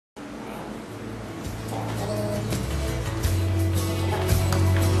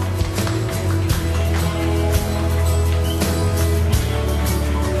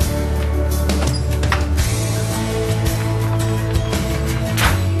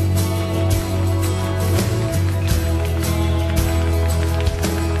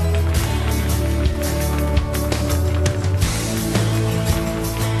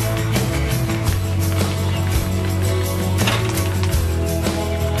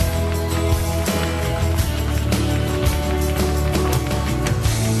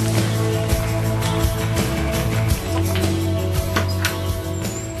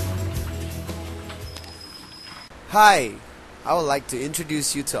Hi, I would like to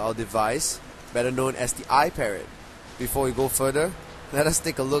introduce you to our device, better known as the iParrot. Before we go further, let us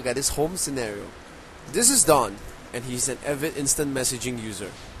take a look at his home scenario. This is Don, and he's an avid instant messaging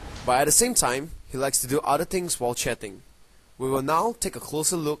user. But at the same time, he likes to do other things while chatting. We will now take a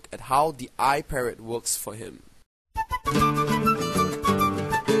closer look at how the iParrot works for him.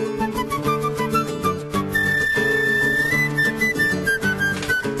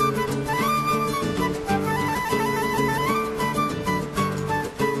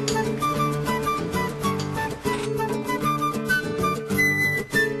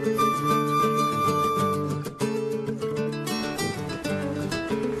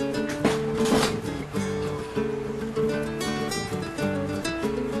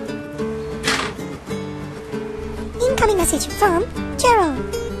 Incoming message from Gerald.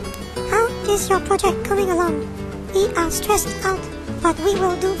 How is your project coming along? We are stressed out, but we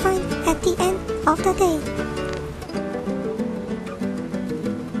will do fine at the end of the day.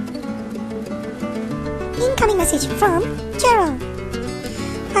 Incoming message from Gerald.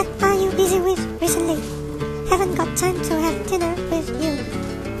 What are you busy with recently? Haven't got time to have dinner with you.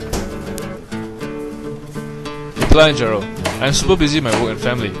 Reply, Gerald. I'm super busy with my work and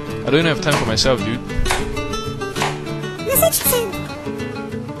family. I don't even have time for myself, dude. Message sent.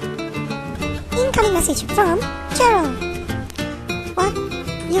 Incoming message from Gerald. What?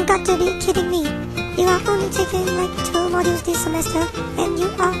 You got to be kidding me. You are only taking like 2 modules this semester and you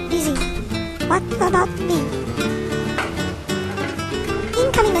are busy. What about me?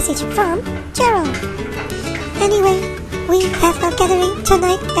 Incoming message from Gerald. Anyway, we have a gathering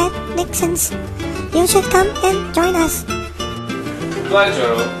tonight at Nixon's. You should come and join us. Reply,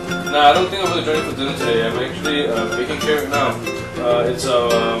 Gerald. Nah, I don't think I'm going to join you for dinner today. I'm actually baking cake right now. It's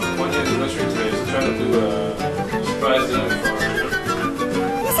our 1-year anniversary today, so trying to do a surprise dinner for her.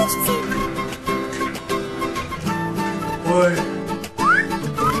 Message sent. Boy,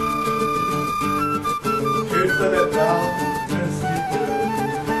 can you turn that down? Let's sleep.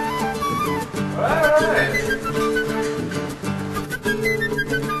 Alright!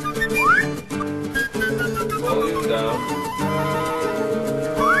 Volume down.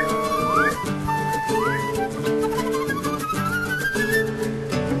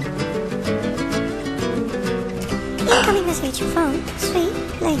 Incoming message from Sweet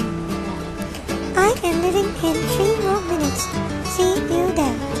Lane. I am leaving in 3 more minutes. See you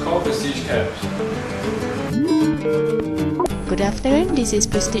there. Call Prestige Cabs. Good afternoon, this is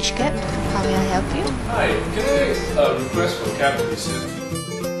Prestige Cab. How may I help you? Hi, can I request for a cab to be sent?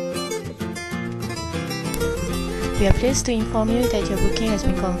 We are pleased to inform you that your booking has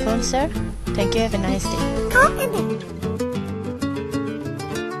been confirmed, sir. Thank you, have a nice day. Call ended.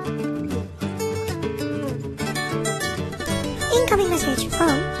 Incoming message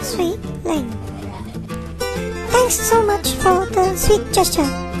from Sweet Lane. Thanks so much for the sweet gesture.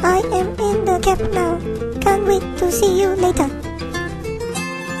 I am in the cab now. Can't wait to see you later.